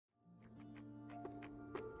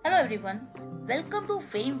Hello everyone, welcome to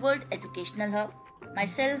Fame World Educational Hub.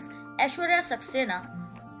 Myself Aishwarya Saxena,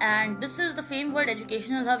 and this is the Fame World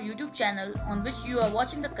Educational Hub YouTube channel on which you are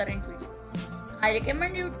watching the current video. I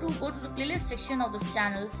recommend you to go to the playlist section of this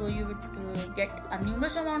channel so you would get a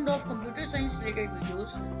numerous amount of computer science related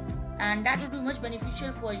videos, and that would be much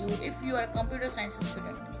beneficial for you if you are a computer science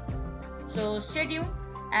student. So stay tuned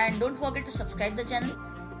and don't forget to subscribe the channel.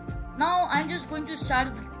 Now I'm just going to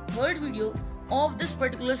start the third video of this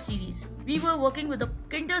particular series. We were working with the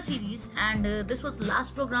Tkinter series, and this was the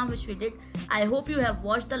last program which we did. I hope you have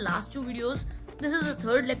watched the last two videos. This is the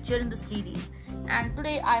third lecture in the series, and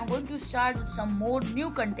today I am going to start with some more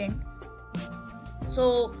new content.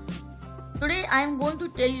 So today I am going to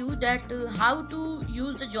tell you that how to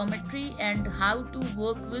use the geometry and how to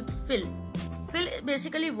work with fill. Fill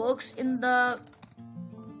basically works in the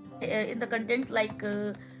content like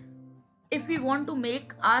if we want to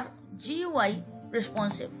make our GUI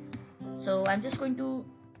responsive. So I'm just going to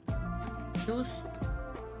use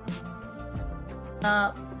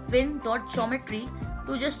fin.geometry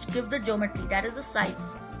to just give the geometry, that is the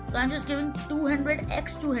size. So I'm just giving 200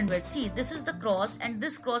 x 200. See, this is the cross, and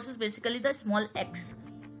this cross is basically the small x.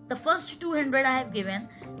 The first 200 I have given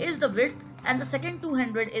is the width, and the second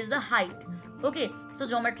 200 is the height. Okay, so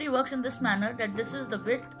geometry works in this manner that this is the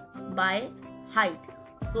width by height.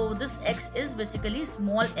 So this x is basically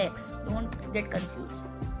small x, don't get confused.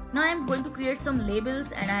 Now I am going to create some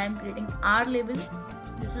labels, and I am creating R label.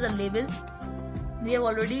 This is a label. We have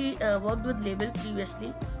already worked with label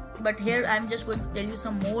previously, but here I am just going to tell you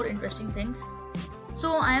some more interesting things.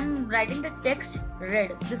 So I am writing the text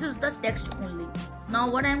red. This is the text only. Now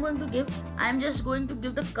what I am going to give, I am just going to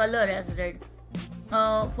give the color as red.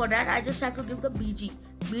 For that I just have to give the BG.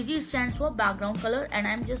 BG stands for background color, and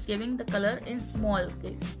I am just giving the color in small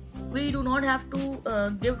case. We do not have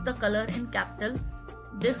to give the color in capital.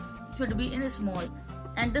 This should be in small,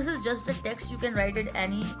 and this is just the text. You can write it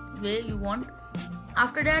any way you want.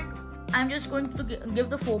 After that I am just going to give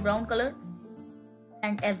the foreground color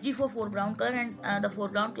and FG for foreground color, and the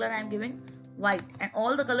foreground color I am giving white, and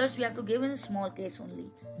all the colors we have to give in small case only,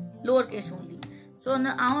 lower case only. So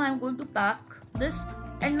now I am going to pack this.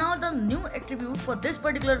 And now the new attribute for this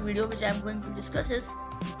particular video which I am going to discuss is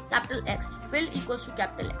capital X. Fill equals to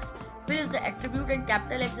capital X. Fill is the attribute and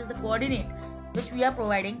capital X is the coordinate which we are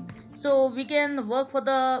providing. So we can work for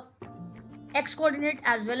the X coordinate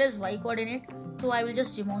as well as Y coordinate. So I will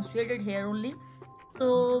just demonstrate it here only.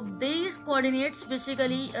 So these coordinates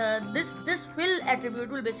basically, this fill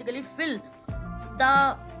attribute will basically fill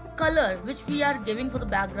the color which we are giving for the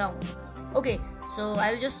background. Okay, so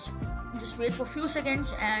I will just wait for few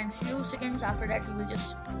seconds, and few seconds after that you will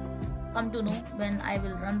just come to know when I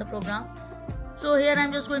will run the program. So here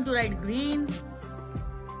I'm just going to write green,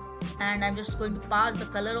 and I'm just going to pass the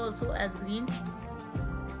color also as green,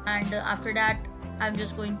 and after that I'm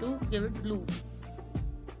just going to give it blue.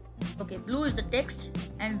 Okay, blue is the text,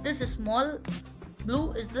 and this is small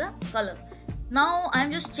blue is the color. Now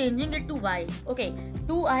I'm just changing it to Y. Okay,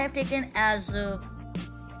 2 I have taken as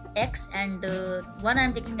X, and 1 I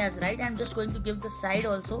am taking as right. I am just going to give the side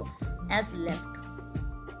also as left.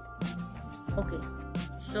 Okay,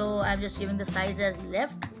 so I am just giving the side as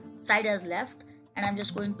left, and I am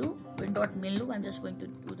just going to win.main loop. I am just going to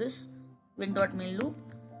do this win.main loop.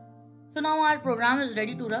 So now our program is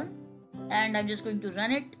ready to run, and I am just going to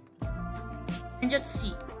run it and just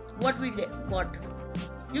see what we got.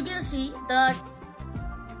 You can see the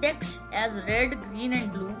text as red, green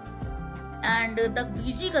and blue, and the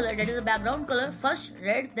BG color, that is the background color, first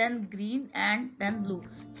red, then green and then blue.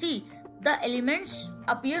 See, the elements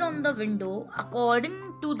appear on the window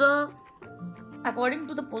according to the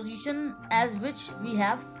position as which we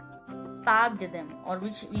have tagged them, or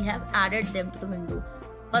which we have added them to the window.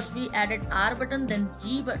 First we added R button, then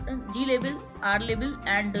G button, G label, R label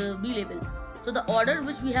and B label. So the order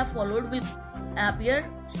which we have followed will appear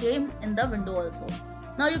same in the window also.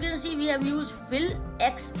 Now you can see we have used fill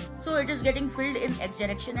X, so it is getting filled in X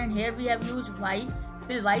direction, and here we have used Y,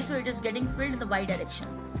 fill Y, so it is getting filled in the Y direction.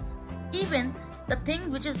 Even the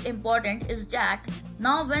thing which is important is that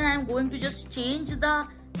now when I am going to just change the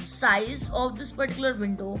size of this particular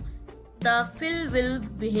window, the fill will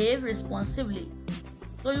behave responsively.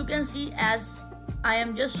 So you can see as I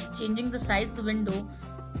am just changing the size of the window,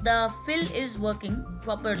 the fill is working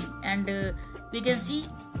properly, and we can see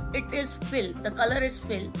it is filled, the color is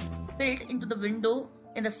filled into the window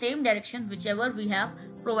in the same direction whichever we have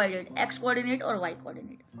provided, X coordinate or Y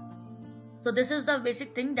coordinate. So this is the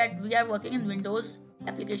basic thing that we are working in Windows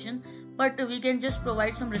application, but we can just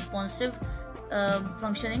provide some responsive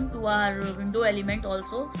functioning to our window element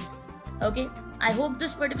also. Okay, I hope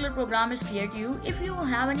this particular program is clear to you. If you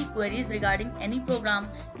have any queries regarding any program,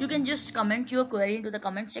 you can just comment your query into the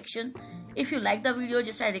comment section. If you like the video,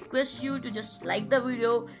 I request you to just like the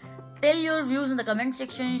video, tell your views in the comment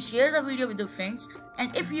section, share the video with your friends,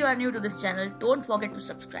 and if you are new to this channel, don't forget to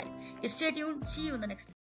subscribe. Stay tuned, see you in the next